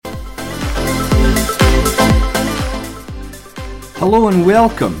Hello and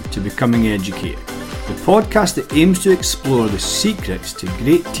welcome to Becoming Educated, the podcast that aims to explore the secrets to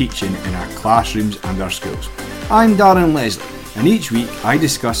great teaching in our classrooms and our schools. I'm Darren Leslie, and each week I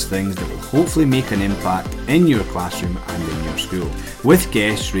discuss things that will hopefully make an impact in your classroom and in your school, with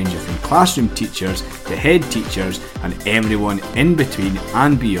guests ranging from classroom teachers to head teachers and everyone in between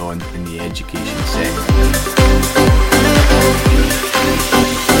and beyond in the education sector.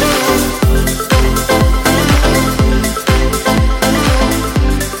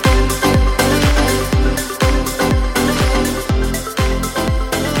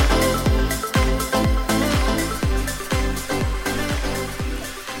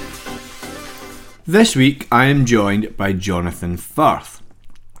 This week I am joined by Jonathan Firth.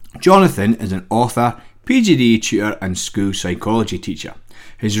 Jonathan is an author, PGDE tutor and school psychology teacher.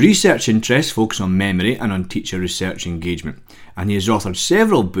 His research interests focus on memory and on teacher research engagement, and he has authored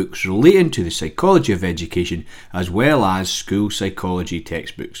several books relating to the psychology of education as well as school psychology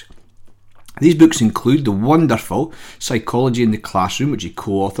textbooks. These books include the wonderful Psychology in the Classroom, which he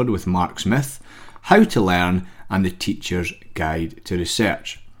co-authored with Mark Smith, How to Learn, and The Teacher's Guide to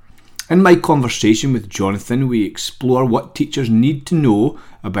Research. In my conversation with Jonathan, we explore what teachers need to know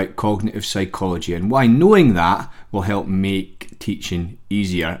about cognitive psychology and why knowing that will help make teaching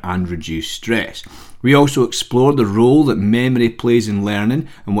easier and reduce stress. We also explore the role that memory plays in learning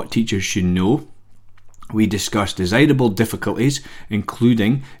and what teachers should know. We discuss desirable difficulties,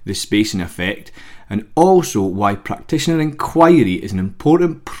 including the spacing effect, and also why practitioner inquiry is an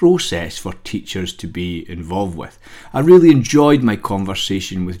important process for teachers to be involved with. I really enjoyed my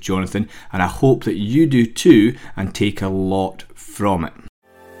conversation with Jonathan, and I hope that you do too and take a lot from it.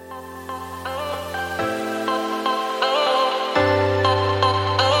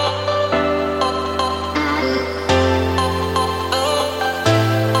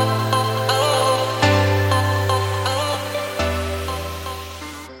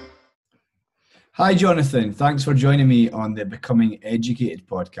 Hi Jonathan, thanks for joining me on the Becoming Educated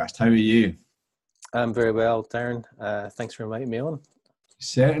podcast. How are you? I'm very well, Darren. Thanks for inviting me on.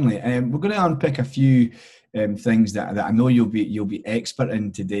 Certainly. We're going to unpick a few things that I know you'll be expert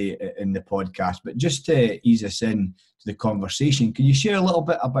in today in the podcast, but just to ease us in to the conversation, can you share a little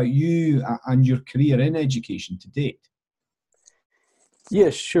bit about you and your career in education to date? Yeah,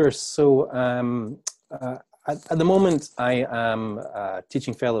 sure. So at the moment, I am a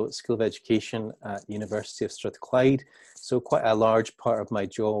teaching fellow at School of Education at the University of Strathclyde. So quite a large part of my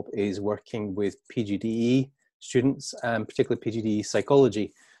job is working with PGDE students, particularly PGDE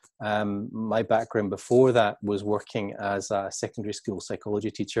psychology. My background before that was working as a secondary school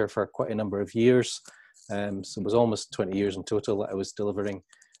psychology teacher for quite a number of years. So it was almost 20 years in total that I was delivering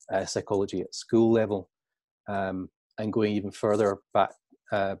psychology at school level. And going even further back,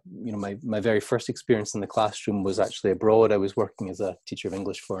 my very first experience in the classroom was actually abroad. I was working as a teacher of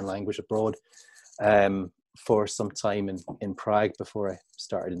English foreign language abroad for some time in Prague before I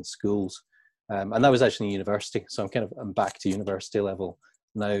started in schools. And that was actually in university. So I'm back to university level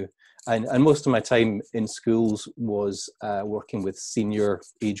now. And most of my time in schools was working with senior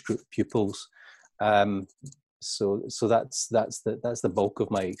age group pupils. So that's the bulk of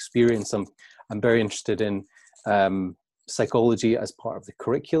my experience. I'm very interested in psychology as part of the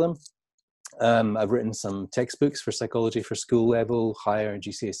curriculum. I've written some textbooks for psychology for school level, higher,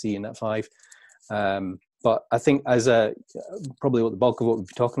 GCSE and Net5. But I think probably what the bulk of what we'll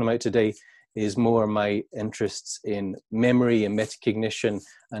be talking about today is more my interests in memory and metacognition,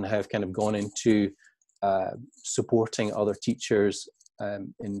 and how I've kind of gone into supporting other teachers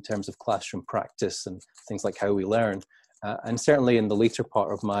in terms of classroom practice and things like how we learn. And certainly in the later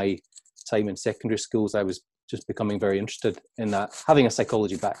part of my time in secondary schools, I was just becoming very interested in that, having a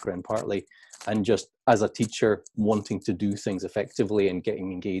psychology background partly, and just as a teacher wanting to do things effectively and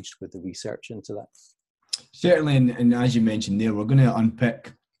getting engaged with the research into that. Certainly, and as you mentioned there, we're going to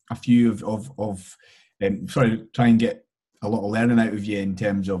unpick a few try and get a lot of learning out of you in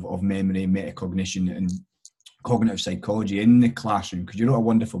terms of memory, metacognition and cognitive psychology in the classroom, because you wrote a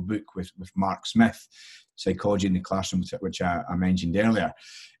wonderful book with Mark Smith, Psychology in the Classroom, which I mentioned earlier.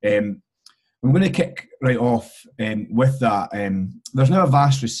 I'm going to kick right off with that. There's now a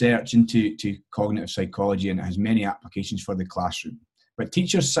vast research into cognitive psychology, and it has many applications for the classroom. But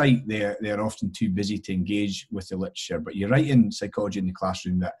teachers cite they're often too busy to engage with the literature. But you write in Psychology in the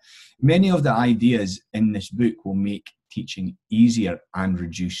Classroom that many of the ideas in this book will make teaching easier and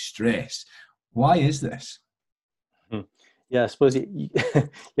reduce stress. Why is this? Yeah, I suppose you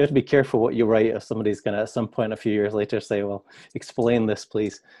have to be careful what you write if somebody's going to, at some point a few years later, say, well, explain this,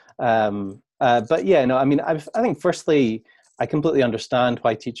 please. But yeah, no, I mean, I think firstly, I completely understand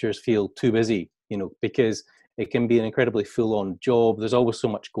why teachers feel too busy, because it can be an incredibly full-on job. There's always so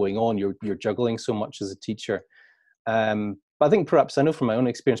much going on. You're juggling so much as a teacher. But I think perhaps, I know from my own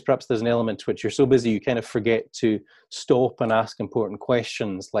experience, perhaps there's an element to which you're so busy you kind of forget to stop and ask important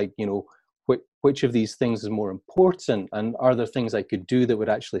questions like, which of these things is more important, and are there things I could do that would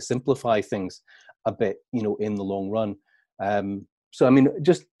actually simplify things a bit, in the long run. So I mean,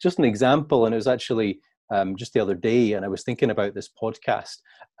 just an example, and it was actually just the other day, and I was thinking about this podcast.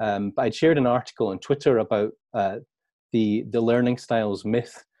 But I'd shared an article on Twitter about the learning styles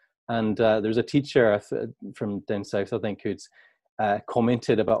myth, and there's a teacher from down south, I think, who'd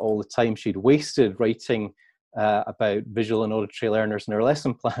commented about all the time she'd wasted writing about visual and auditory learners in her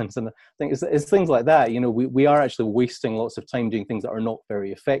lesson plans. And I think it's things like that. We are actually wasting lots of time doing things that are not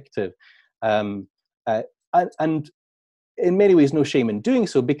very effective. And in many ways, no shame in doing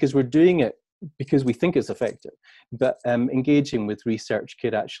so, because we're doing it because we think it's effective. But engaging with research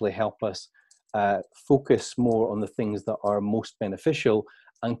could actually help us focus more on the things that are most beneficial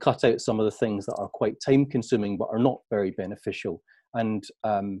and cut out some of the things that are quite time consuming but are not very beneficial. And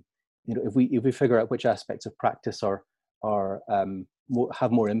if we figure out which aspects of practice have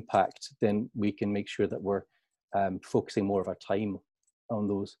more impact, then we can make sure that we're focusing more of our time on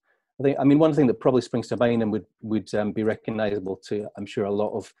those. One thing that probably springs to mind and would be recognizable to, I'm sure, a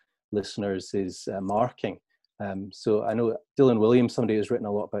lot of listeners is marking. So I know Dylan Williams, somebody who's written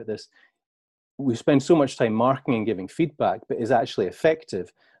a lot about this. We spend so much time marking and giving feedback, but is actually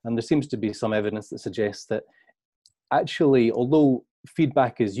effective. And there seems to be some evidence that suggests that actually, although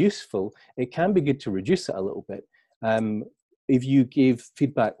feedback is useful, it can be good to reduce it a little bit. If you give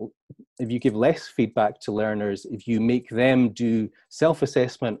less feedback to learners, if you make them do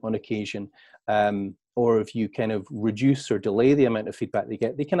self-assessment on occasion, or if you kind of reduce or delay the amount of feedback they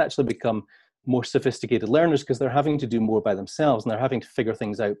get, they can actually become more sophisticated learners because they're having to do more by themselves and they're having to figure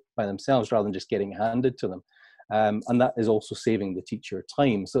things out by themselves rather than just getting handed to them. And that is also saving the teacher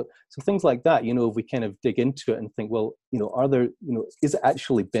time. So things like that, if we kind of dig into it and think, well, is it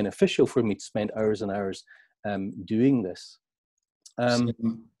actually beneficial for me to spend hours and hours doing this?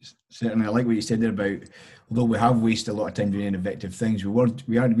 Certainly, I like what you said there about, although we have wasted a lot of time doing ineffective things,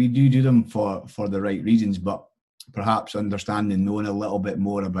 we do them for the right reasons, but perhaps understanding, knowing a little bit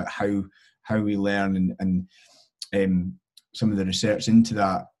more about how we learn and some of the research into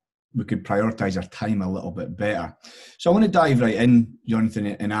that, we could prioritise our time a little bit better. So I want to dive right in, Jonathan,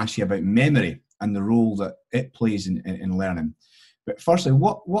 and ask you about memory and the role that it plays in learning. But firstly,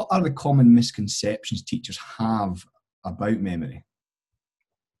 what are the common misconceptions teachers have about memory?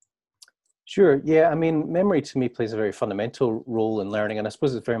 Sure. Yeah. Memory to me plays a very fundamental role in learning. And I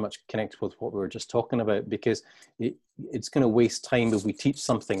suppose it's very much connected with what we were just talking about, because it's going to waste time if we teach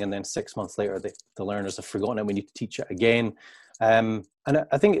something and then 6 months later, the learners have forgotten it. We need to teach it again. And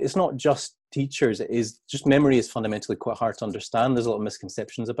I think it's not just teachers. It is just memory is fundamentally quite hard to understand. There's a lot of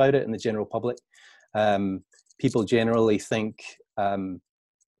misconceptions about it in the general public. People generally think,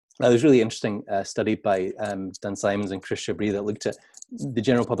 there's a really interesting study by Dan Simons and Chris Chabris that looked at the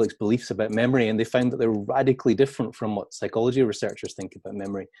general public's beliefs about memory, and they found that they're radically different from what psychology researchers think about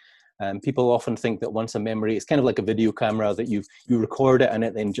memory. People often think that once a memory, it's kind of like a video camera, that you record it and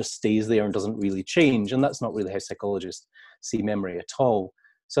it then just stays there and doesn't really change, and that's not really how psychologists see memory at all.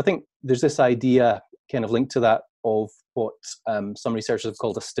 So I think there's this idea kind of linked to that of what some researchers have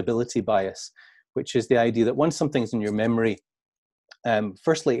called a stability bias, which is the idea that once something's in your memory,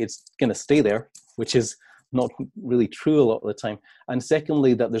 firstly, it's going to stay there, which is not really true a lot of the time. And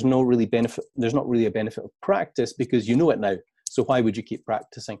secondly, that there's not really a benefit of practice because you know it now. So why would you keep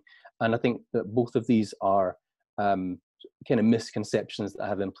practicing? And I think that both of these are kind of misconceptions that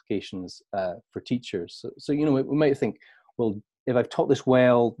have implications for teachers. So we might think, well, if I've taught this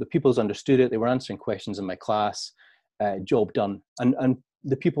well, the pupils understood it, they were answering questions in my class, job done. And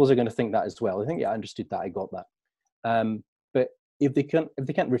the pupils are going to think that as well. I think, yeah, I understood that, I got that. But if they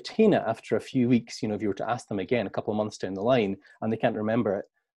can't retain it after a few weeks, if you were to ask them again a couple of months down the line and they can't remember it,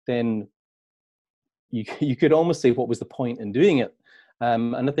 then you could almost say, what was the point in doing it?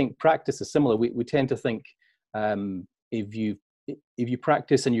 And I think practice is similar. We tend to think if you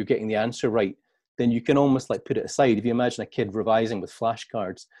practice and you're getting the answer right, then you can almost like put it aside. If you imagine a kid revising with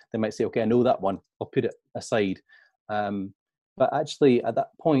flashcards, they might say, okay, I know that one, I'll put it aside. But actually at that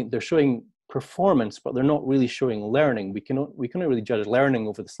point, they're showing performance, but they're not really showing learning. We can only really judge learning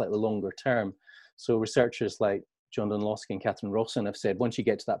over the slightly longer term. So researchers like John Dunlosky and Catherine Rawson have said, once you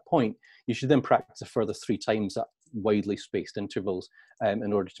get to that point, you should then practice a further 3 times at widely spaced intervals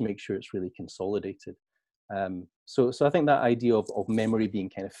in order to make sure it's really consolidated. So I think that idea of memory being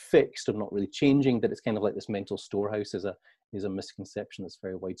kind of fixed, of not really changing, that it's kind of like this mental storehouse is a misconception that's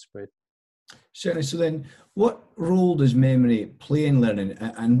very widespread. Certainly. So then, what role does memory play in learning,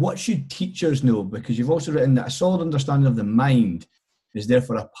 and what should teachers know? Because you've also written that a solid understanding of the mind is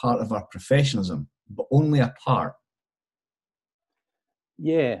therefore a part of our professionalism, but only a part.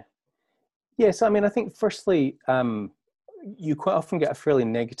 Yeah. Yes, I mean, I think firstly, you quite often get a fairly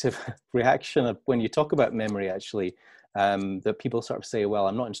negative reaction of when you talk about memory, actually, that people sort of say, well,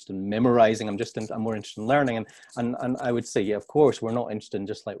 I'm not interested in memorizing, I'm more interested in learning. And I would say, yeah, of course, we're not interested in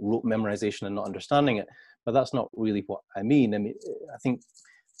just like rote memorization and not understanding it, but that's not really what I mean. I mean, I think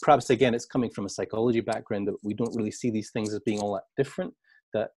perhaps, again, it's coming from a psychology background that we don't really see these things as being all that different,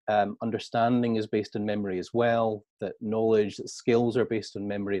 that understanding is based on memory as well, that knowledge, that skills are based on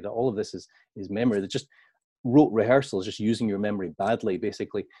memory, that all of this is memory. That just rote rehearsal is just using your memory badly,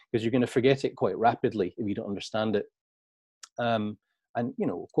 basically, because you're going to forget it quite rapidly if you don't understand it. And you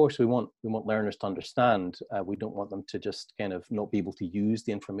know, of course, we want learners to understand. We don't want them to just kind of not be able to use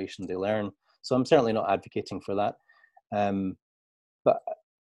the information they learn. So I'm certainly not advocating for that. But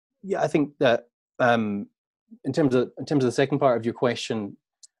yeah, I think that in terms of the second part of your question,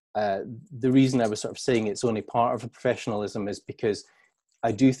 the reason I was sort of saying it's only part of a professionalism is because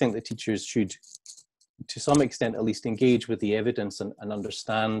I do think that teachers should, to some extent at least, engage with the evidence and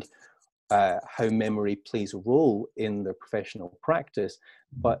understand how memory plays a role in their professional practice.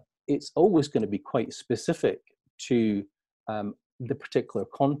 But it's always going to be quite specific to the particular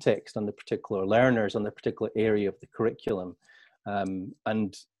context and the particular learners and the particular area of the curriculum.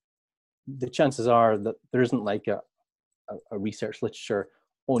 And the chances are that there isn't like a research literature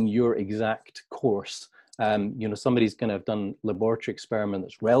on your exact course. You know, somebody's going to have done laboratory experiment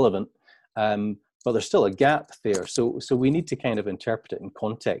that's relevant, but there's still a gap there. So we need to kind of interpret it in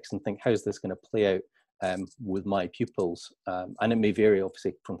context and think, how's this going to play out with my pupils? And it may vary,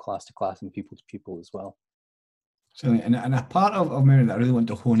 obviously, from class to class and pupil to pupil as well. Certainly. And a part of memory that I really want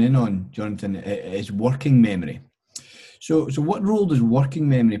to hone in on, Jonathan, is working memory. So what role does working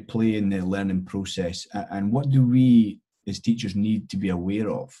memory play in the learning process, and what do we as teachers need to be aware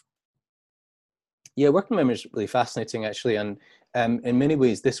of? Yeah, working memory is really fascinating, actually. And in many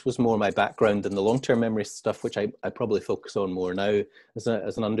ways, this was more my background than the long-term memory stuff, which I probably focus on more now. As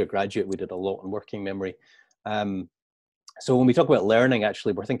an undergraduate, we did a lot on working memory. So when we talk about learning,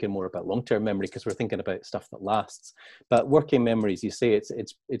 actually, we're thinking more about long-term memory because we're thinking about stuff that lasts. But working memory, as you say,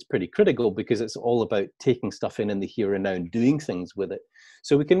 it's pretty critical because it's all about taking stuff in the here and now and doing things with it.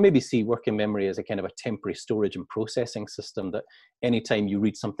 So we can maybe see working memory as a kind of a temporary storage and processing system that anytime you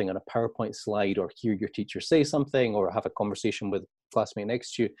read something on a PowerPoint slide or hear your teacher say something or have a conversation with a classmate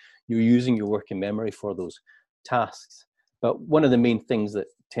next to you, you're using your working memory for those tasks. But one of the main things that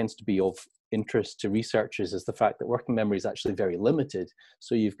tends to be of interest to researchers is the fact that working memory is actually very limited.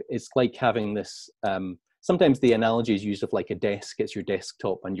 So it's like having this, sometimes the analogy is used of like a desk, it's your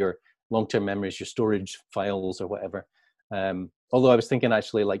desktop, and your long-term memory is your storage files or whatever. Although I was thinking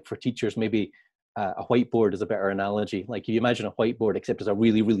actually, like for teachers, maybe a whiteboard is a better analogy. Like you imagine a whiteboard, except it's a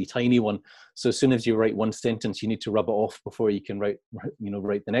really, really tiny one. So as soon as you write one sentence, you need to rub it off before you can write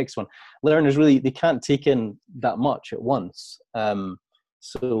the next one. Learners really, they can't take in that much at once.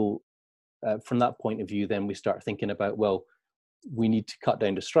 From that point of view, then we start thinking about, well, we need to cut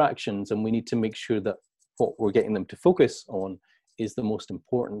down distractions and we need to make sure that what we're getting them to focus on is the most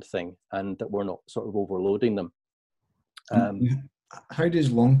important thing and that we're not sort of overloading them. How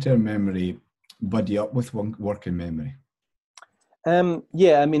does long-term memory buddy up with working memory?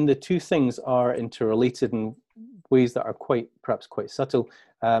 Yeah, I mean, the two things are interrelated in ways that are perhaps quite subtle.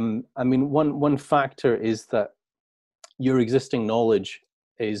 I mean, one factor is that your existing knowledge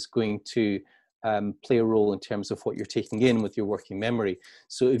is going to play a role in terms of what you're taking in with your working memory.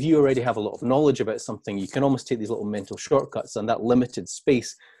 So if you already have a lot of knowledge about something, you can almost take these little mental shortcuts, and that limited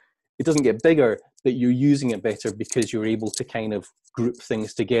space, it doesn't get bigger, but you're using it better because you're able to kind of group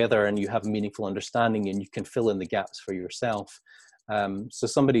things together and you have a meaningful understanding and you can fill in the gaps for yourself. So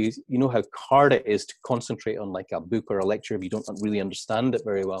somebody, you know how hard it is to concentrate on like a book or a lecture if you don't really understand it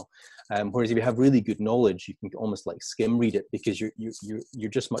very well. Whereas if you have really good knowledge, you can almost like skim read it because you're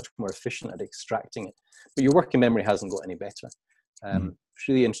just much more efficient at extracting it. But your working memory hasn't got any better. It's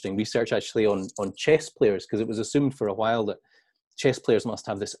really interesting research actually on chess players, because it was assumed for a while that chess players must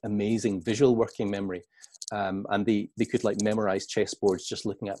have this amazing visual working memory. And they could like memorize chessboards just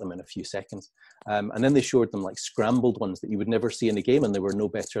looking at them in a few seconds. And then they showed them like scrambled ones that you would never see in the game, and they were no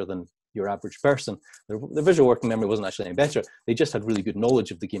better than your average person. Their visual working memory wasn't actually any better. They just had really good knowledge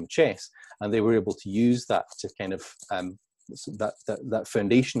of the game of chess, and they were able to use that to kind of that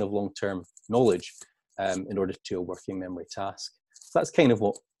foundation of long-term knowledge in order to do a working memory task. So that's kind of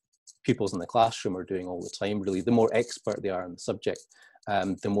what pupils in the classroom are doing all the time, really. The more expert they are in the subject,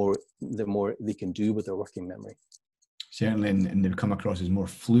 the more they can do with their working memory. Certainly, and they come across as more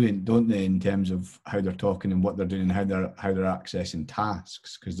fluent, don't they, in terms of how they're talking and what they're doing and how they're accessing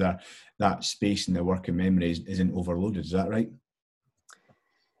tasks, because that space in their working memory isn't overloaded. Is that right?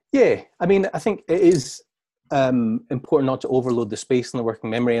 Yeah, I mean, I think it is important not to overload the space in the working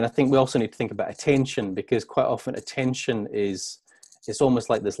memory, and I think we also need to think about attention, because quite often attention it's almost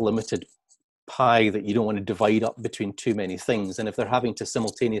like this limited pie that you don't want to divide up between too many things. And if they're having to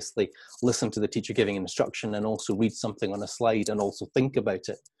simultaneously listen to the teacher giving instruction and also read something on a slide and also think about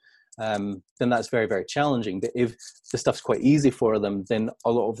it, then that's very, very challenging. But if the stuff's quite easy for them, then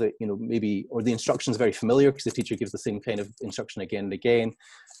a lot of the, or the instruction's very familiar because the teacher gives the same kind of instruction again and again,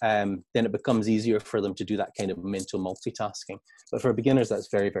 then it becomes easier for them to do that kind of mental multitasking. But for beginners, that's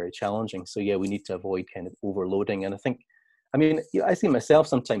very, very challenging. So yeah, we need to avoid kind of overloading. And I see myself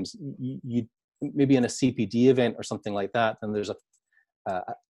sometimes, you maybe in a CPD event or something like that, and there's a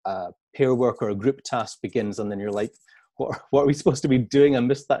pair work or a group task begins, and then you're like, what are we supposed to be doing? I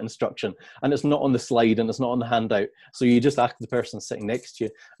missed that instruction, and it's not on the slide and it's not on the handout. So you just ask the person sitting next to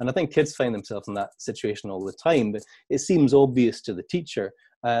you. And I think kids find themselves in that situation all the time, but it seems obvious to the teacher,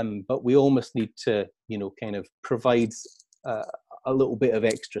 but we almost need to, kind of provide a little bit of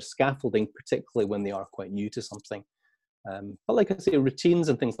extra scaffolding, particularly when they are quite new to something. But like I say, routines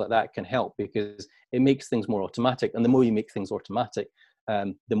and things like that can help because it makes things more automatic. And the more you make things automatic,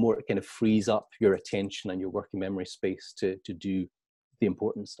 the more it kind of frees up your attention and your working memory space to do the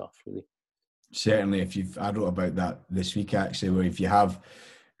important stuff, really. Certainly, I wrote about that this week actually, where if you have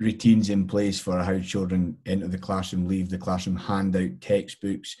routines in place for how children enter the classroom, leave the classroom, hand out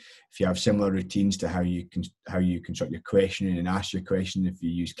textbooks, if you have similar routines to how you construct your questioning and ask your question, if you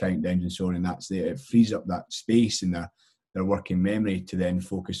use countdowns and so on, and that's there, it frees up that space in their working memory to then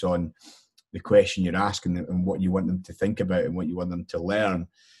focus on the question you're asking them and what you want them to think about and what you want them to learn.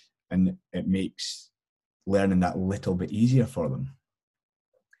 And it makes learning that little bit easier for them.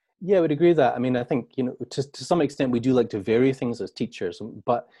 Yeah, I would agree with that. I mean, I think, to some extent we do like to vary things as teachers,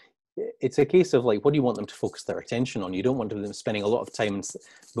 but it's a case of like, what do you want them to focus their attention on? You don't want them spending a lot of time,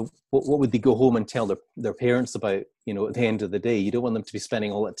 but what would they go home and tell their parents about, at the end of the day? You don't want them to be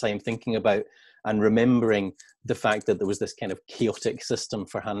spending all that time thinking about and remembering the fact that there was this kind of chaotic system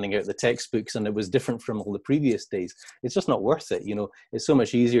for handing out the textbooks and it was different from all the previous days. It's just not worth it. It's so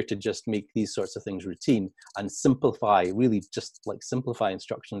much easier to just make these sorts of things routine and simplify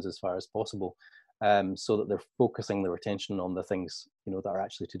instructions as far as possible. So that they're focusing their attention on the things, that are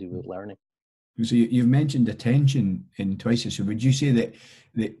actually to do with learning. So you've mentioned attention in twice. So would you say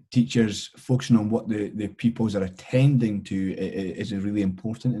that teachers focusing on what the pupils are attending to is really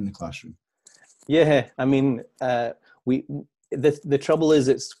important in the classroom? Yeah, I mean, the trouble is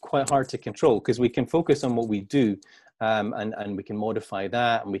it's quite hard to control because we can focus on what we do, and we can modify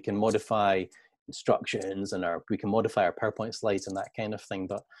that, and we can modify instructions and we can modify our PowerPoint slides and that kind of thing.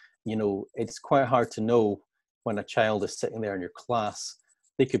 But it's quite hard to know when a child is sitting there in your class.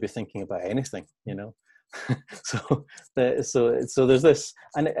 They could be thinking about anything, so there's this,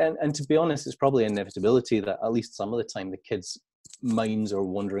 and to be honest, it's probably an inevitability that at least some of the time the kids' minds are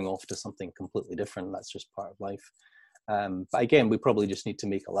wandering off to something completely different. That's just part of life. But again, we probably just need to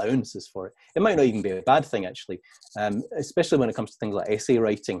make allowances for it. It might not even be a bad thing, actually, especially when it comes to things like essay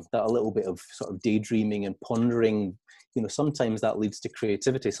writing, that a little bit of sort of daydreaming and pondering, sometimes that leads to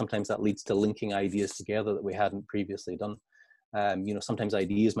creativity. Sometimes that leads to linking ideas together that we hadn't previously done. Sometimes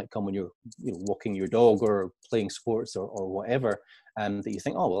ideas might come when you're walking your dog or playing sports or whatever, that you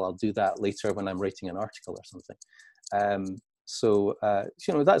think, oh, well, I'll do that later when I'm writing an article or something. So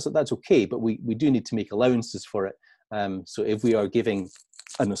that's okay, but we do need to make allowances for it. So if we are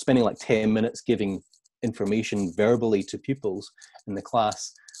spending like 10 minutes giving information verbally to pupils in the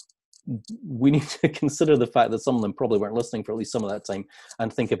class, we need to consider the fact that some of them probably weren't listening for at least some of that time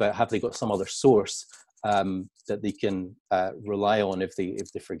and think about, have they got some other source that they can rely on if they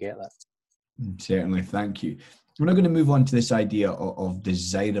forget that. Certainly, thank you. We're now going to move on to this idea of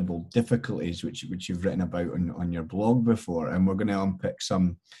desirable difficulties, which you've written about on your blog before, and we're going to unpick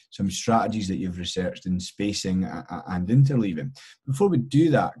some strategies that you've researched in spacing and interleaving. Before we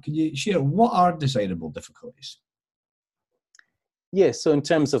do that, could you share what are desirable difficulties? Yes, so in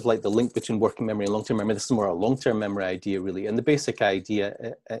terms of like the link between working memory and long-term memory, this is more a long-term memory idea, really. And the basic idea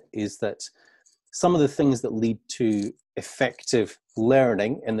is that some of the things that lead to effective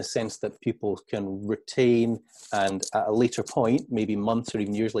learning, in the sense that people can retain and at a later point, maybe months or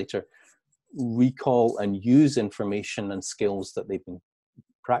even years later, recall and use information and skills that they've been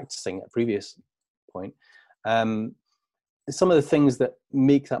practicing at a previous point. Some of the things that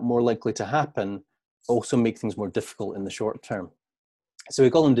make that more likely to happen also make things more difficult in the short term. So we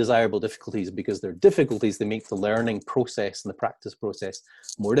call them desirable difficulties because they're difficulties. They make the learning process and the practice process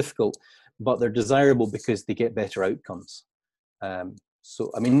more difficult, but they're desirable because they get better outcomes.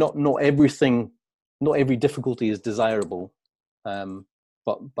 So, I mean, not everything, not every difficulty is desirable,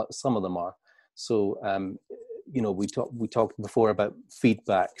 but some of them are. So, you know, we talked before about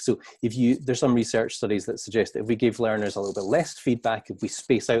feedback. So there's some research studies that suggest that if we give learners a little bit less feedback, if we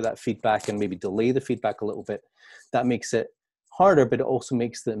space out that feedback and maybe delay the feedback a little bit, that makes it harder, but it also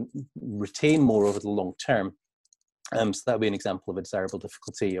makes them retain more over the long term. So that would be an example of a desirable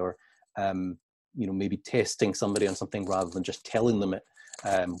difficulty, or you know, maybe testing somebody on something rather than just telling them it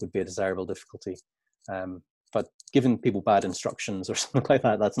would be a desirable difficulty. But giving people bad instructions or something like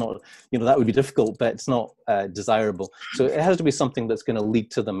that, that's not, you know, that would be difficult, but it's not desirable. So it has to be something that's going to lead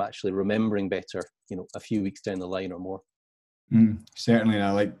to them actually remembering better, you know, a few weeks down the line or more. Certainly, and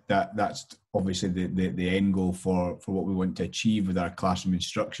I like that. That's obviously the end goal for what we want to achieve with our classroom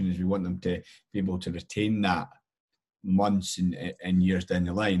instruction, is we want them to be able to retain that months and years down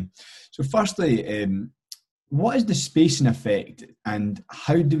the line. So firstly, what is the spacing effect, and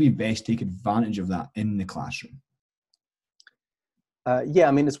how do we best take advantage of that in the classroom? Yeah,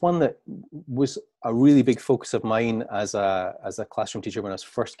 I mean, it's one that was a really big focus of mine as a classroom teacher when I was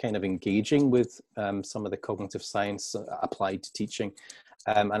first kind of engaging with some of the cognitive science applied to teaching.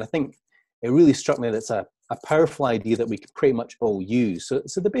 And I think it really struck me that it's a powerful idea that we could pretty much all use.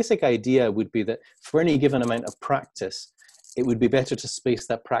 So the basic idea would be that for any given amount of practice, it would be better to space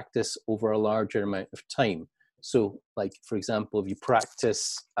that practice over a larger amount of time. So, like, for example, if you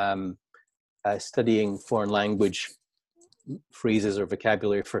practice studying foreign language phrases or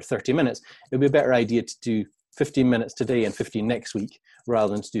vocabulary for 30 minutes, it would be a better idea to do 15 minutes today and 15 next week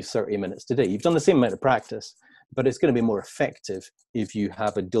rather than to do 30 minutes today. You've done the same amount of practice, but it's going to be more effective if you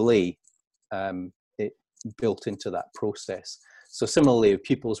have a delay built into that process. So similarly, if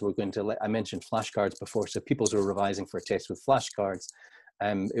pupils were going to, I mentioned flashcards before, so pupils were revising for a test with flashcards,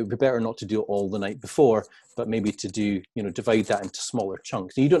 it would be better not to do it all the night before, but maybe to do, you know, divide that into smaller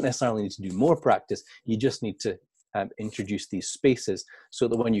chunks. You don't necessarily need to do more practice, you just need to introduce these spaces so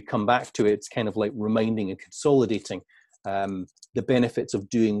that when you come back to it, it's kind of like reminding and consolidating. The benefits of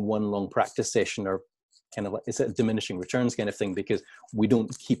doing one long practice session are kind of like, it's a diminishing returns kind of thing, because we don't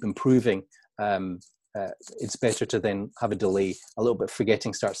keep improving. It's better to then have a delay, a little bit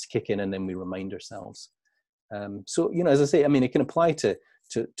forgetting starts to kick in, and then we remind ourselves. So, you know, as I say, I mean, it can apply to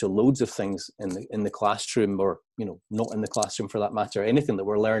loads of things in the classroom, or, you know, not in the classroom for that matter, anything that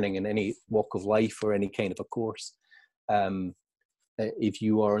we're learning in any walk of life or any kind of a course. If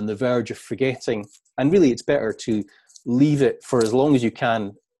you are on the verge of forgetting, and really it's better to leave it for as long as you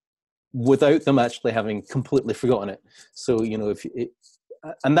can without them actually having completely forgotten it. So, you know,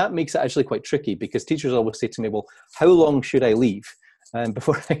 and that makes it actually quite tricky, because teachers always say to me, well, how long should I leave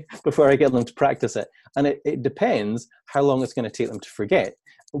before I get them to practice it? And it depends how long it's going to take them to forget,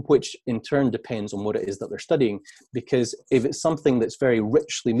 which in turn depends on what it is that they're studying. Because if it's something that's very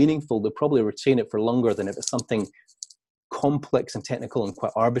richly meaningful, they'll probably retain it for longer than if it's something complex and technical and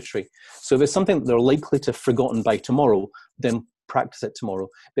quite arbitrary. So if it's something that they're likely to have forgotten by tomorrow, then practice it tomorrow.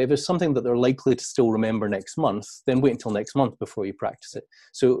 But if it's something that they're likely to still remember next month, then wait until next month before you practice it.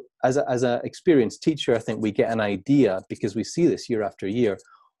 So as an experienced teacher, I think we get an idea, because we see this year after year,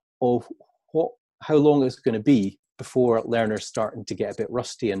 of how long it's going to be before learners starting to get a bit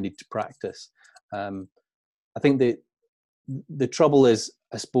rusty and need to practice. I think the trouble is,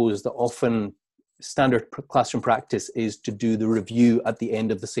 I suppose, that often standard classroom practice is to do the review at the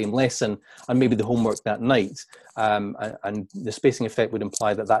end of the same lesson and maybe the homework that night. And the spacing effect would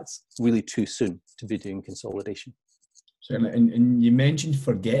imply that that's really too soon to be doing consolidation. Certainly. And you mentioned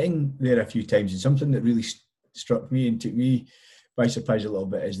forgetting there a few times, and something that really struck me and took me by surprise a little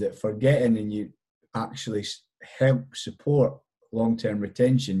bit is that forgetting, and you actually help support long-term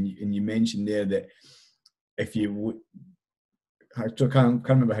retention. And you mentioned there that if you I can't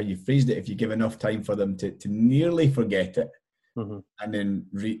remember how you phrased it, if you give enough time for them to nearly forget it, mm-hmm. and then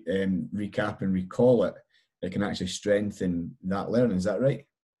recap and recall it, it can actually strengthen that learning. Is that right?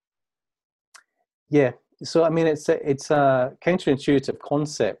 Yeah. So, I mean, it's a counterintuitive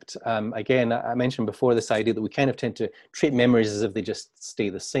concept. Again, I mentioned before this idea that we kind of tend to treat memories as if they just stay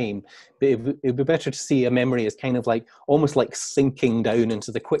the same. But it'd be better to see a memory as kind of like, almost like sinking down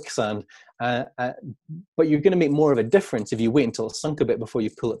into the quicksand. But you're going to make more of a difference if you wait until it's sunk a bit before you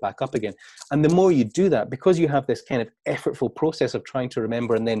pull it back up again. And the more you do that, because you have this kind of effortful process of trying to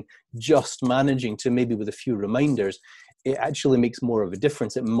remember and then just managing to, maybe with a few reminders, it actually makes more of a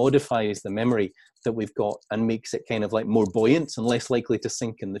difference. It modifies the memory that we've got and makes it kind of like more buoyant and less likely to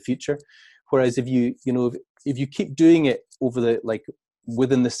sink in the future. Whereas if you keep doing it over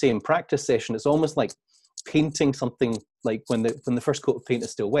within the same practice session, it's almost like painting something, like when the first coat of paint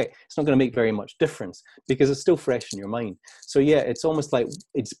is still wet. It's not going to make very much difference because it's still fresh in your mind. So yeah, it's almost like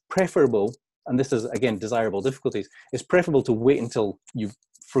it's preferable, and this is again desirable difficulties, it's preferable to wait until you've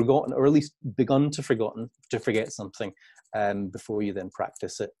forgotten, or at least begun to forget something, before you then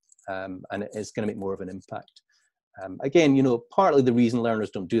practice it, and it's going to make more of an impact. Again, partly the reason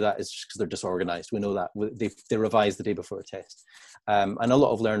learners don't do that is just because they're disorganized. We know that they revise the day before a test, and a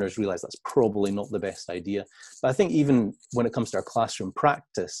lot of learners realize that's probably not the best idea. But I think even when it comes to our classroom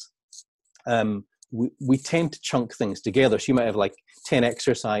practice, we tend to chunk things together. So you might have like 10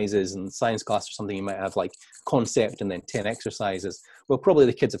 exercises in science class or something. You might have like concept and then 10 exercises. Well, probably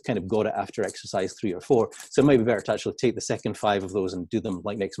the kids have kind of got it after exercise 3 or 4. So it might be better to actually take the second 5 of those and do them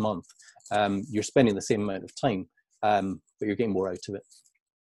like next month. You're spending the same amount of time, but you're getting more out of it.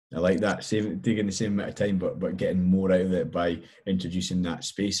 I like that, taking the same amount of time, but getting more out of it by introducing that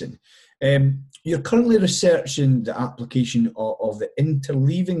spacing. You're currently researching the application of the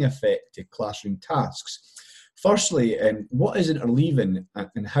interleaving effect to classroom tasks. Firstly, what is interleaving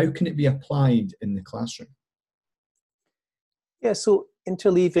and how can it be applied in the classroom? Yeah, so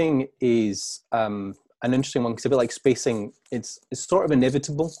interleaving is an interesting one because a bit like spacing, it's sort of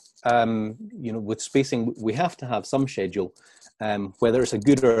inevitable. With spacing, we have to have some schedule. Whether it's a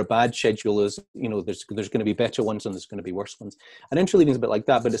good or a bad schedule is, there's going to be better ones and there's going to be worse ones. And interleaving is a bit like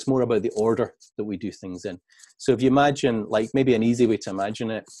that, but it's more about the order that we do things in. So if you imagine, like maybe an easy way to imagine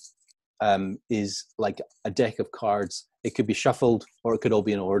it is like a deck of cards. It could be shuffled or it could all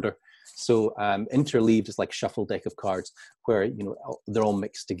be in order. So interleaved is like a shuffled deck of cards where, they're all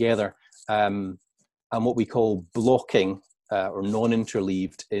mixed together. And what we call blocking or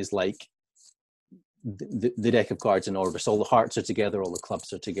non-interleaved is like the deck of cards in order. So all the hearts are together, all the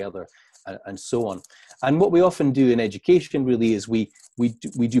clubs are together, and so on. And what we often do in education really is we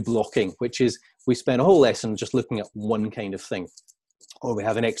do blocking, which is we spend a whole lesson just looking at one kind of thing. Or we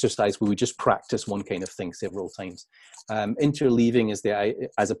have an exercise where we just practice one kind of thing several times. Interleaving is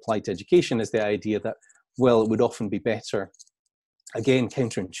as applied to education is the idea that, well, it would often be better, again,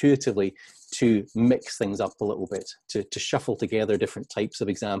 counterintuitively, to mix things up a little bit, to shuffle together different types of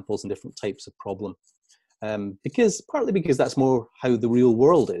examples and different types of problem. Partly because that's more how the real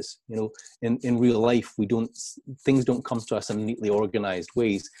world is. In real life, things don't come to us in neatly organized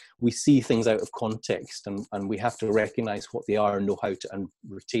ways. We see things out of context, and we have to recognize what they are and know how to and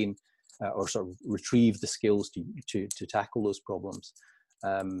retain or sort of retrieve the skills to tackle those problems.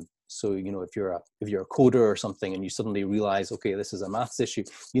 So, if you're a coder or something and you suddenly realize, okay, this is a maths issue,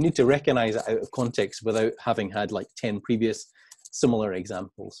 you need to recognize it out of context without having had like 10 previous similar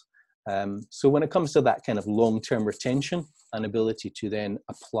examples. So when it comes to that kind of long-term retention and ability to then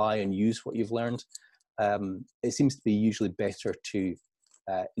apply and use what you've learned, it seems to be usually better to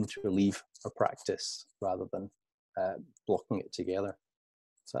interleave or practice rather than blocking it together.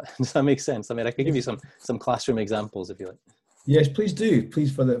 So, does that make sense? I mean, I could give you some classroom examples if you like. Yes, please do.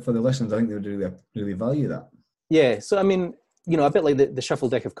 Please, for the listeners, I think they would really value that. Yeah. So, I mean, a bit like the shuffle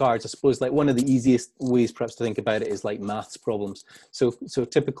deck of cards, I suppose like one of the easiest ways perhaps to think about it is like maths problems. So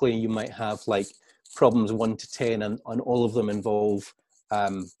typically you might have like problems 1 to 10 and all of them involve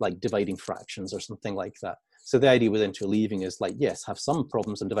like dividing fractions or something like that. So the idea with interleaving is like, yes, have some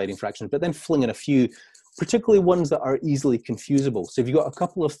problems in dividing fractions, but then fling in a few, particularly ones that are easily confusable. So if you've got a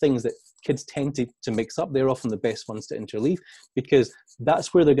couple of things that kids tend to mix up, they're often the best ones to interleave because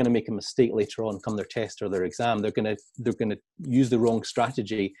that's where they're going to make a mistake later on come their test or their exam. They're going to use the wrong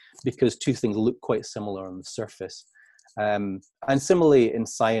strategy because two things look quite similar on the surface. And similarly in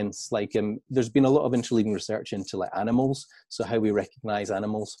science, like there's been a lot of interleaving research into like animals, so how we recognize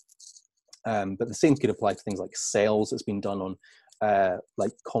animals. But the same could apply to things like cells. It's been done on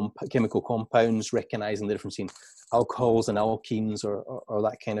like chemical compounds, recognizing the difference between alcohols and alkenes or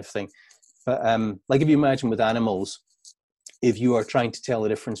that kind of thing. But like if you imagine with animals, if you are trying to learn the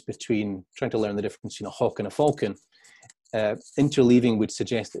difference between a hawk and a falcon, interleaving would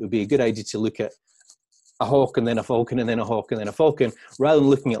suggest it would be a good idea to look at a hawk and then a falcon and then a hawk and then a falcon, rather than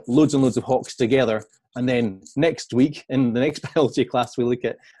looking at loads and loads of hawks together. And then next week in the next biology class, we look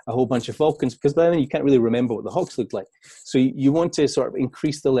at a whole bunch of falcons, because by then you can't really remember what the hawks look like. So you want to sort of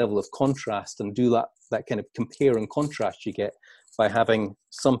increase the level of contrast and do that kind of compare and contrast you get by having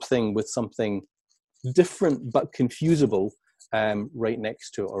something with something different but confusable right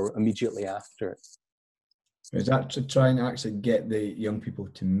next to it or immediately after it. Is that to try and actually get the young people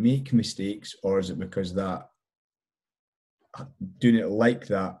to make mistakes, or is it because that doing it like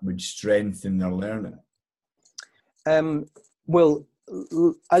that would strengthen their learning? Well,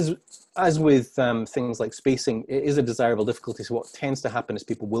 as with things like spacing, it is a desirable difficulty. So what tends to happen is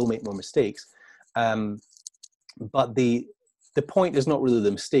people will make more mistakes, but the point is not really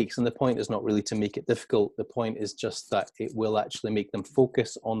the mistakes, and the point is not really to make it difficult. The point is just that it will actually make them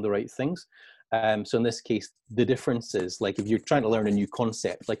focus on the right things. So in this case, the difference is, like, if you're trying to learn a new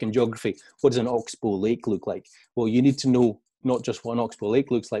concept, like in geography, what does an oxbow lake look like? Well, you need to know not just what an oxbow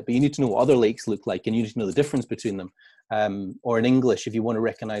lake looks like, but you need to know what other lakes look like, and you need to know the difference between them. Or in English, if you want to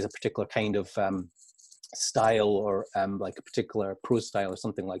recognize a particular kind of style, or like a particular prose style or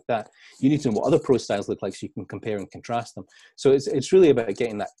something like that, you need to know what other prose styles look like so you can compare and contrast them. So it's really about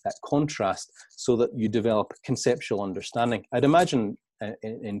getting that contrast so that you develop conceptual understanding. I'd imagine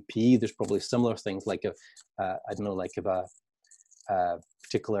in PE there's probably similar things, like I don't know, like if a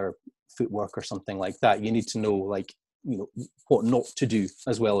particular footwork or something like that, you need to know, like, you know, what not to do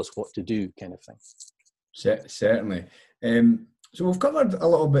as well as what to do, kind of thing. Certainly. So we've covered a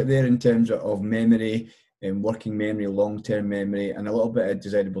little bit there in terms of memory, working memory, long-term memory, and a little bit of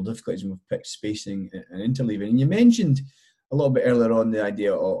desirable difficulties, and we've picked spacing and interleaving. And you mentioned a little bit earlier on the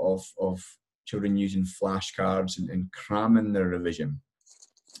idea of children using flashcards and cramming their revision.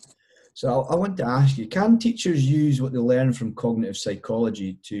 So I want to ask you, can teachers use what they learn from cognitive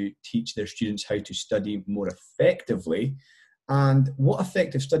psychology to teach their students how to study more effectively? And what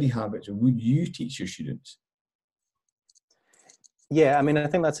effective study habits would you teach your students? Yeah, I mean, I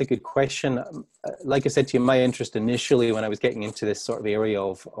think that's a good question. Like I said to you, my interest initially when I was getting into this sort of area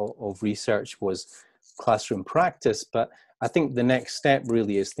of research was classroom practice. But I think the next step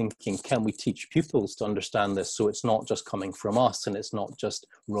really is thinking, can we teach pupils to understand this so it's not just coming from us and it's not just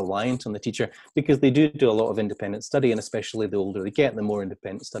reliant on the teacher? Because they do a lot of independent study, and especially the older they get, the more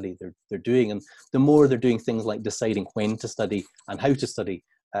independent study they're doing. And the more they're doing things like deciding when to study and how to study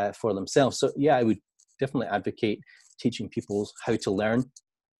for themselves. So yeah, I would definitely advocate teaching pupils how to learn.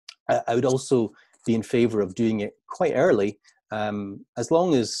 I would also be in favor of doing it quite early, as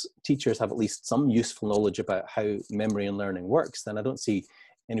long as teachers have at least some useful knowledge about how memory and learning works. Then I don't see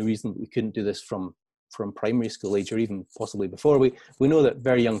any reason that we couldn't do this from primary school age, or even possibly before. We know that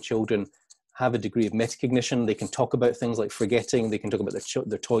very young children have a degree of metacognition. They can talk about things like forgetting. They can talk about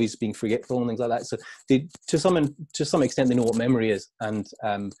their toys being forgetful and things like that. So to some extent, they know what memory is, and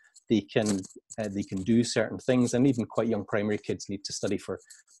they can do certain things. And even quite young primary kids need to study for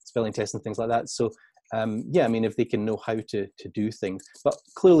spelling tests and things like that. So yeah, I mean, if they can know how to do things. But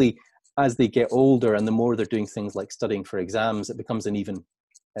clearly, as they get older and the more they're doing things like studying for exams, it becomes an even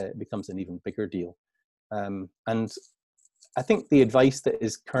bigger deal. And I think the advice that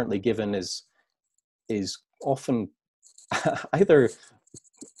is currently given is often either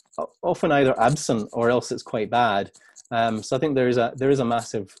absent, or else it's quite bad. So I think there is a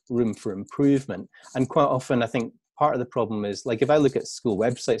massive room for improvement. And quite often, I think part of the problem is, like, if I look at school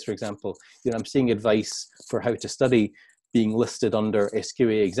websites, for example, you know, I'm seeing advice for how to study being listed under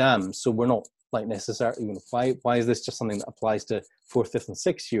SQA exams. So we're not, like, necessarily, you know, why is this just something that applies to 4th, 5th, and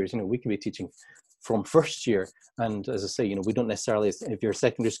 6th years? You know, we can be teaching from first year. And as I say, you know, we don't necessarily, if you're a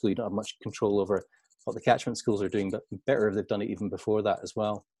secondary school, you don't have much control over what the catchment schools are doing, but better if they've done it even before that as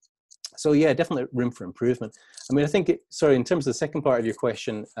well. So yeah, definitely room for improvement. I mean, I think, in terms of the second part of your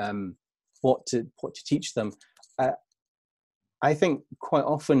question, what to teach them, I think quite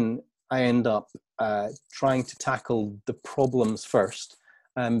often I end up trying to tackle the problems first,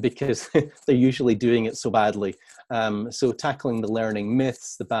 because they're usually doing it so badly. So tackling the learning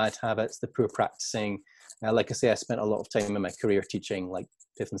myths, the bad habits, the poor practicing. Like I say, I spent a lot of time in my career teaching like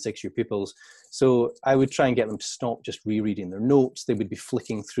 5th and 6th year pupils. So I would try and get them to stop just rereading their notes. They would be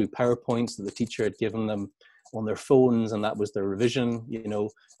flicking through PowerPoints that the teacher had given them on their phones, and that was their revision. You know,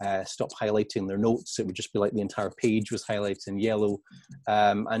 stop highlighting their notes. It would just be like the entire page was highlighted in yellow.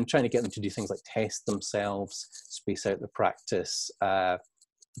 And trying to get them to do things like test themselves, space out the practice, that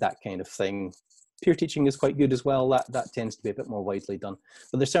kind of thing. Peer teaching is quite good as well. That tends to be a bit more widely done.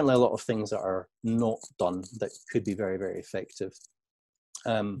 But there's certainly a lot of things that are not done that could be very, very effective.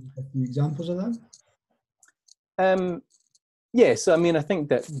 A few examples of that? Yeah, so I mean, I think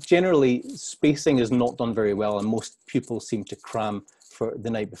that generally spacing is not done very well, and most pupils seem to cram for the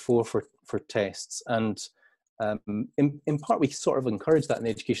night before for tests. And in part, we sort of encourage that in the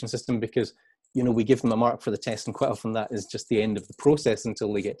education system, because, you know, we give them a mark for the test, and quite often that is just the end of the process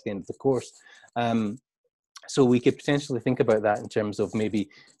until they get to the end of the course. So we could potentially think about that in terms of maybe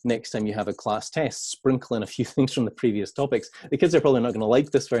next time you have a class test, sprinkle in a few things from the previous topics. The kids are probably not going to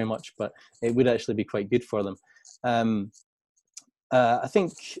like this very much, but it would actually be quite good for them. I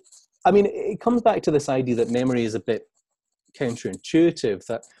think, I mean, it comes back to this idea that memory is a bit counterintuitive,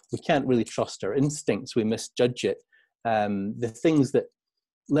 that we can't really trust our instincts, we misjudge it. the things that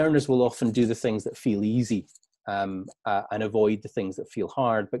learners will often do, the things that feel easy, and avoid the things that feel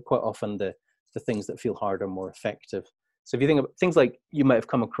hard, but quite often the things that feel hard are more effective. So if you think about things like, you might have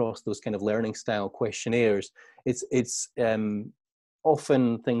come across those kind of learning style questionnaires, it's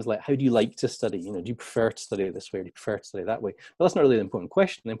often things like, how do you like to study? You know, do you prefer to study this way, or do you prefer to study that way? But that's not really the important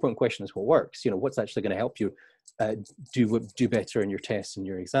question. The important question is what works. You know, what's actually going to help you do better in your tests and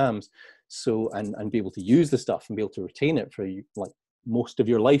your exams. So, and be able to use the stuff and be able to retain it for you, like most of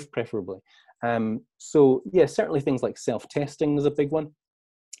your life, preferably. So yeah, certainly things like self-testing is a big one.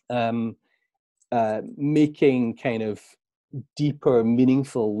 Making kind of deeper,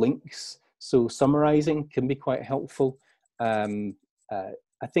 meaningful links. So summarizing can be quite helpful.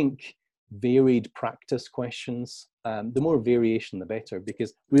 I think varied practice questions, the more variation, the better,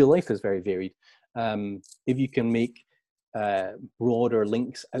 because real life is very varied. If you can make broader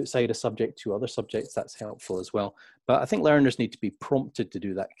links outside a subject to other subjects, that's helpful as well. But I think learners need to be prompted to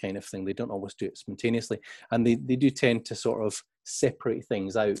do that kind of thing. They don't always do it spontaneously, and they do tend to sort of separate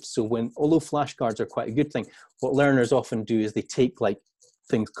things out. So although flashcards are quite a good thing, what learners often do is they take like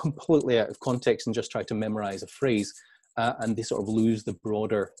things completely out of context and just try to memorize a phrase, and they sort of lose the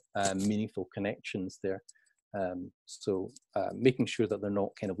broader meaningful connections there. So making sure that they're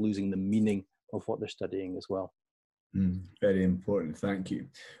not kind of losing the meaning of what they're studying as well. Very important, thank you.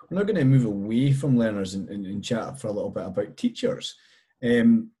 We're now going to move away from learners and chat for a little bit about teachers.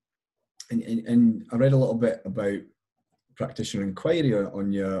 And I read a little bit about practitioner inquiry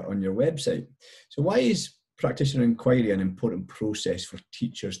on your website. So why is practitioner inquiry an important process for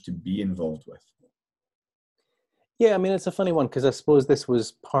teachers to be involved with? Yeah, I mean, it's a funny one, because I suppose this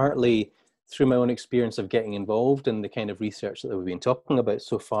was partly through my own experience of getting involved in the kind of research that we've been talking about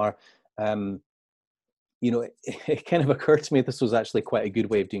so far. You know, it kind of occurred to me this was actually quite a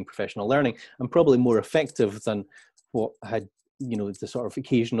good way of doing professional learning, and probably more effective than what had, you know, the sort of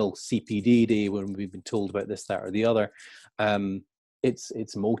occasional CPD day when we've been told about this, that, or the other.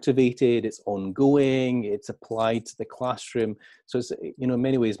 It's motivated, it's ongoing, it's applied to the classroom. So it's, you know, in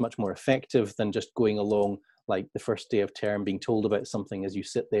many ways much more effective than just going along like the first day of term, being told about something as you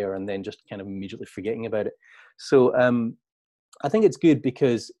sit there and then just kind of immediately forgetting about it. So I think it's good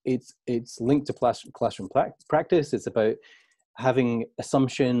because it's linked to classroom practice. It's about having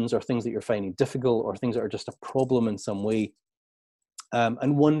assumptions or things that you're finding difficult or things that are just a problem in some way,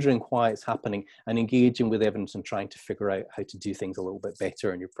 and wondering why it's happening and engaging with evidence and trying to figure out how to do things a little bit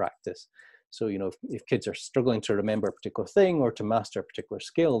better in your practice. So, you know, if kids are struggling to remember a particular thing or to master a particular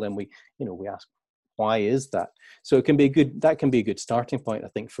skill, then we ask, why is that? So it can be that can be a good starting point, I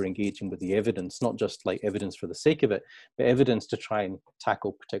think, for engaging with the evidence, not just like evidence for the sake of it, but evidence to try and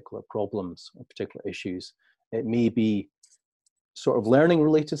tackle particular problems or particular issues. It may be sort of learning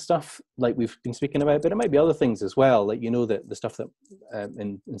related stuff like we've been speaking about, but it might be other things as well, like, you know, the stuff that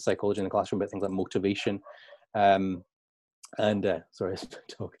in psychology in the classroom, about things like motivation, sorry,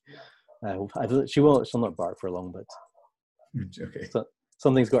 dog. She'll not bark for long, but okay. So,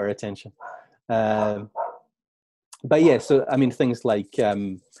 something's got her attention. But yeah, so I mean, things like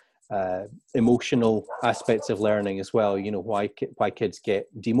emotional aspects of learning as well. You know, why kids get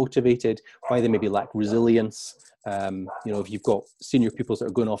demotivated, why they maybe lack resilience. You know, if you've got senior pupils that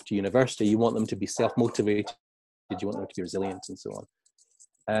are going off to university, you want them to be self-motivated, you want them to be resilient, and so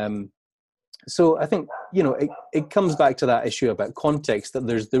on. So I think, you know, it comes back to that issue about context, that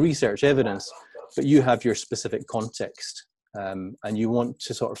there's the research evidence, but you have your specific context, and you want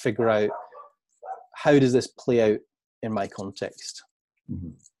to sort of figure out, how does this play out in my context?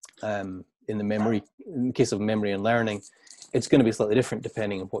 Mm-hmm. In the case of memory and learning, it's going to be slightly different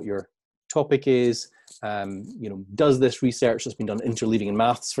depending on what your topic is. You know, does this research that's been done interleaving in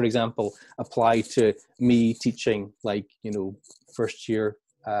maths, for example, apply to me teaching, like, you know, first year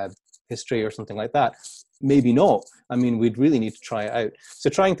history or something like that? Maybe not. I mean, we'd really need to try it out. So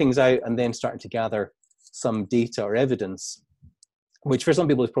trying things out and then starting to gather some data or evidence, which for some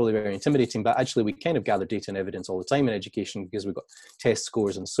people is probably very intimidating, but actually we kind of gather data and evidence all the time in education because we've got test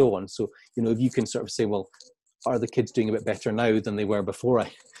scores and so on. So, you know, if you can sort of say, well, are the kids doing a bit better now than they were before,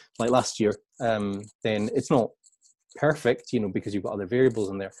 like last year, then it's not perfect, you know, because you've got other variables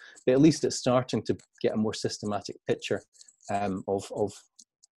in there, but at least it's starting to get a more systematic picture of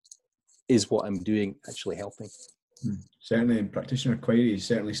is what I'm doing actually helping? Certainly, and practitioner inquiry is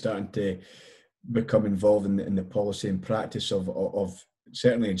certainly starting to become involved in the policy and practice of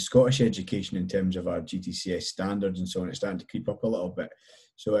certainly in Scottish education in terms of our GTCS standards and so on. It's starting to creep up a little bit.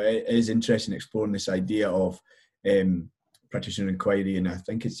 So it is interesting exploring this idea of practitioner inquiry, and I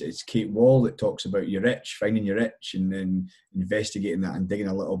think it's Kate Wall that talks about your itch, finding your itch, and then investigating that and digging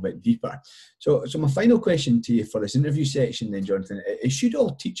a little bit deeper. So my final question to you for this interview section then, Jonathan, is should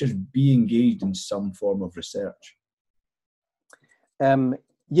all teachers be engaged in some form of research?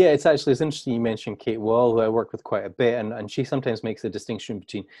 Yeah, it's interesting you mentioned Kate Wall, who I work with quite a bit, and she sometimes makes a distinction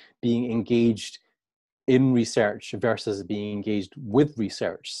between being engaged in research versus being engaged with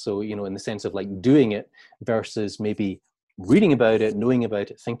research. So, in the sense of like doing it versus maybe reading about it, knowing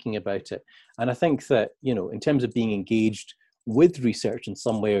about it, thinking about it. And I think that, in terms of being engaged with research in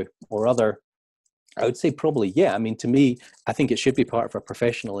some way or other, I would say probably, yeah. I mean, to me, I think it should be part of our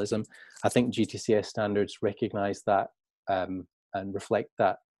professionalism. I think GTCS standards recognize that and reflect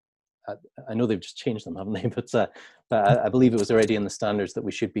that. I know they've just changed them, haven't they? But I believe it was already in the standards that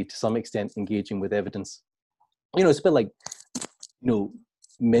we should be, to some extent, engaging with evidence. It's a bit like,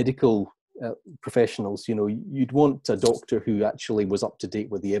 medical professionals. You'd want a doctor who actually was up to date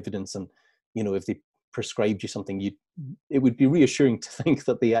with the evidence, and if they prescribed you something, it would be reassuring to think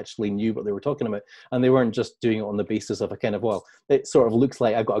that they actually knew what they were talking about, and they weren't just doing it on the basis of a kind of, well, it sort of looks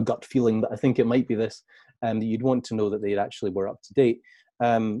like I've got a gut feeling that I think it might be this, and you'd want to know that they actually were up to date.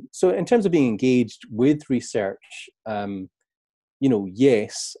 So in terms of being engaged with research,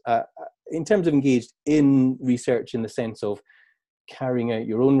 yes. In terms of engaged in research in the sense of carrying out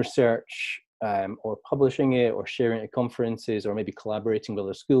your own research, or publishing it, or sharing it at conferences, or maybe collaborating with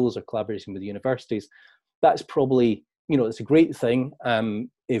other schools or collaborating with universities, that's probably, it's a great thing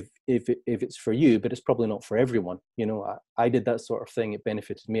if it's for you, but it's probably not for everyone. I did that sort of thing. It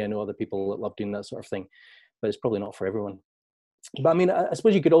benefited me. I know other people that love doing that sort of thing, but it's probably not for everyone. But I mean, I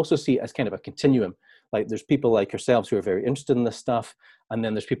suppose you could also see it as kind of a continuum. Like there's people like yourselves who are very interested in this stuff, and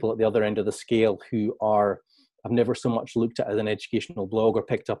then there's people at the other end of the scale who have never so much looked at it as an educational blog or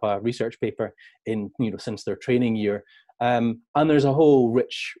picked up a research paper since their training year. And there's a whole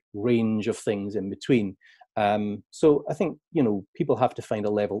rich range of things in between. So I think, people have to find a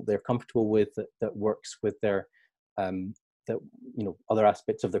level they're comfortable with that works with their other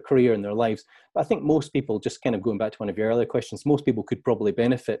aspects of their career and their lives. But I think most people, just kind of going back to one of your earlier questions, most people could probably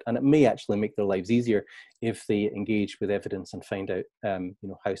benefit, and it may actually make their lives easier if they engage with evidence and find out,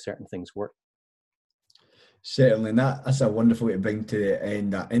 how certain things work. Certainly, and that's a wonderful way to bring to the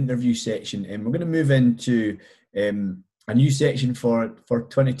end that interview section. And we're going to move into a new section for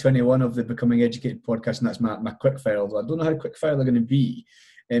 2021 of the Becoming Educated podcast, and that's my quickfire. Although I don't know how quickfire they're going to be.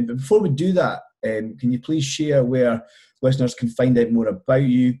 But before we do that, can you please share where listeners can find out more about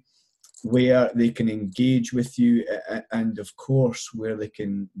you, where they can engage with you, and of course, where they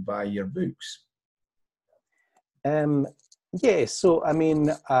can buy your books? Yeah, so I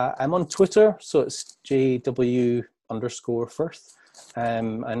mean, I'm on Twitter, so it's JW_Firth,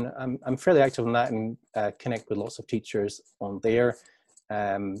 and I'm fairly active on that and connect with lots of teachers on there.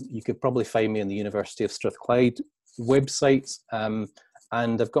 You could probably find me on the University of Strathclyde website,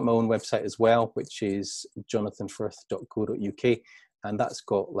 and I've got my own website as well, which is jonathanfirth.co.uk, and that's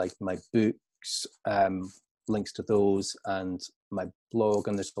got like my books, links to those, and my blog,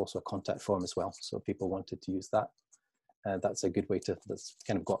 and there's also a contact form as well, so if people wanted to use that. That's a good way that's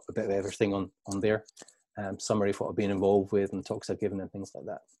kind of got a bit of everything on there. Summary of what I've been involved with and talks I've given and things like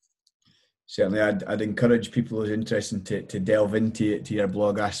that. Certainly, I'd encourage people who's interested to delve into your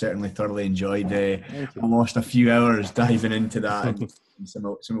blog. I certainly thoroughly enjoyed. I lost a few hours diving into that and some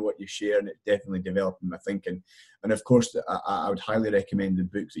of what you share, and it's definitely developing my thinking. And of course, I would highly recommend the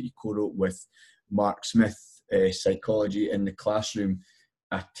book that you co-wrote with Mark Smith, Psychology in the Classroom,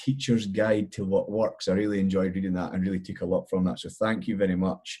 A Teacher's Guide to What Works. I really enjoyed reading that and really took a lot from that. So thank you very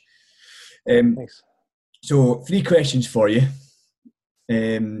much. Thanks. So 3 questions for you.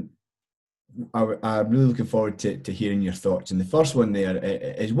 I'm really looking forward to hearing your thoughts. And the first one there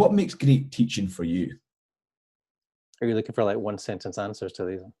is, what makes great teaching for you? Are you looking for like 1-sentence answers to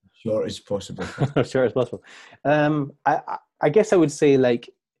these? Short as possible. Short as possible. I guess I would say like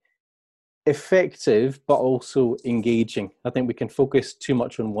effective, but also engaging. I think we can focus too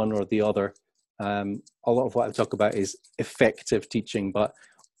much on one or the other. A lot of what I talk about is effective teaching, but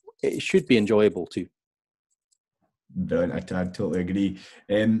it should be enjoyable too. Brilliant. I totally agree.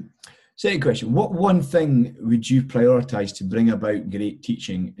 Second question, what one thing would you prioritise to bring about great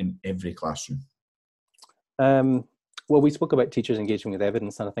teaching in every classroom? Well, we spoke about teachers engaging with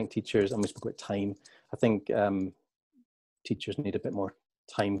evidence, and I think we spoke about time. I think teachers need a bit more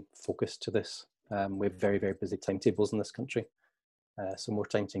time focus to this. We have very, very busy timetables in this country, so more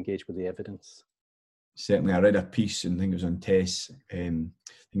time to engage with the evidence. Certainly, I read a piece, and I think it was on TESS, I think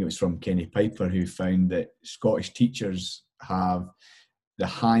it was from Kenny Piper, who found that Scottish teachers have the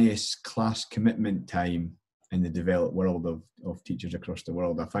highest class commitment time in the developed world of teachers across the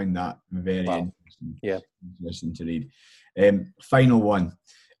world. I find that very interesting to read. Final one.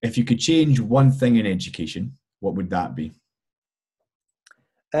 If you could change one thing in education, what would that be?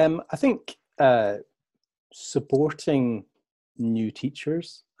 I think supporting new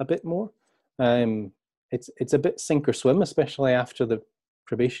teachers a bit more. It's a bit sink or swim, especially after the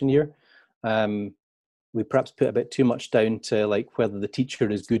probation year. We perhaps put a bit too much down to like whether the teacher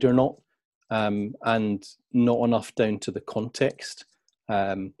is good or not, and not enough down to the context,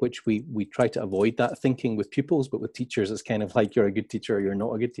 which we try to avoid that thinking with pupils, but with teachers it's kind of like you're a good teacher or you're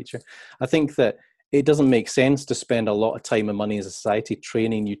not a good teacher. I think that it doesn't make sense to spend a lot of time and money as a society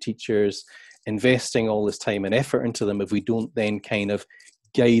training new teachers, investing all this time and effort into them if we don't then kind of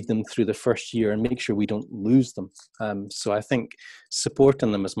guide them through the first year and make sure we don't lose them. So I think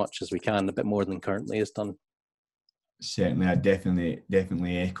supporting them as much as we can, a bit more than currently is done. Certainly, I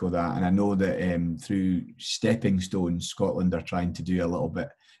definitely echo that. And I know that through Stepping Stones, Scotland are trying to do a little bit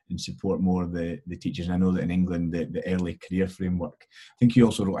and support more of the teachers. And I know that in England, the Early Career Framework, I think you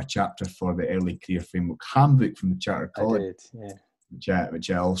also wrote a chapter for the Early Career Framework handbook from the Chartered College. I did, yeah. Which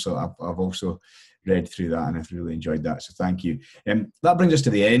I've also read through that, and I've really enjoyed that. So thank you. That brings us to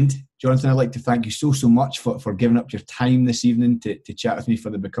the end. Jonathan, I'd like to thank you so much for giving up your time this evening to chat with me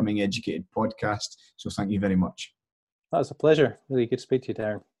for the Becoming Educated podcast. So thank you very much. That was a pleasure. Really good to speak to you,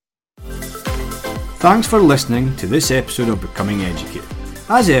 Darren. Thanks for listening to this episode of Becoming Educated.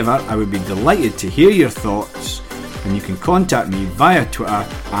 As ever, I would be delighted to hear your thoughts, and you can contact me via Twitter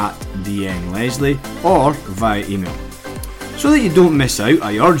at DNLeslie or via email. So that you don't miss out,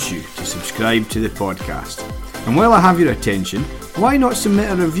 I urge you to subscribe to the podcast. And while I have your attention, why not submit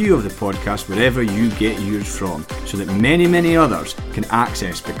a review of the podcast wherever you get yours from, so that many others can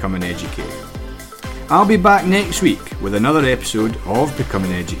access Becoming Educated. I'll be back next week with another episode of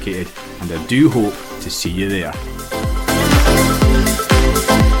Becoming Educated, and I do hope to see you there.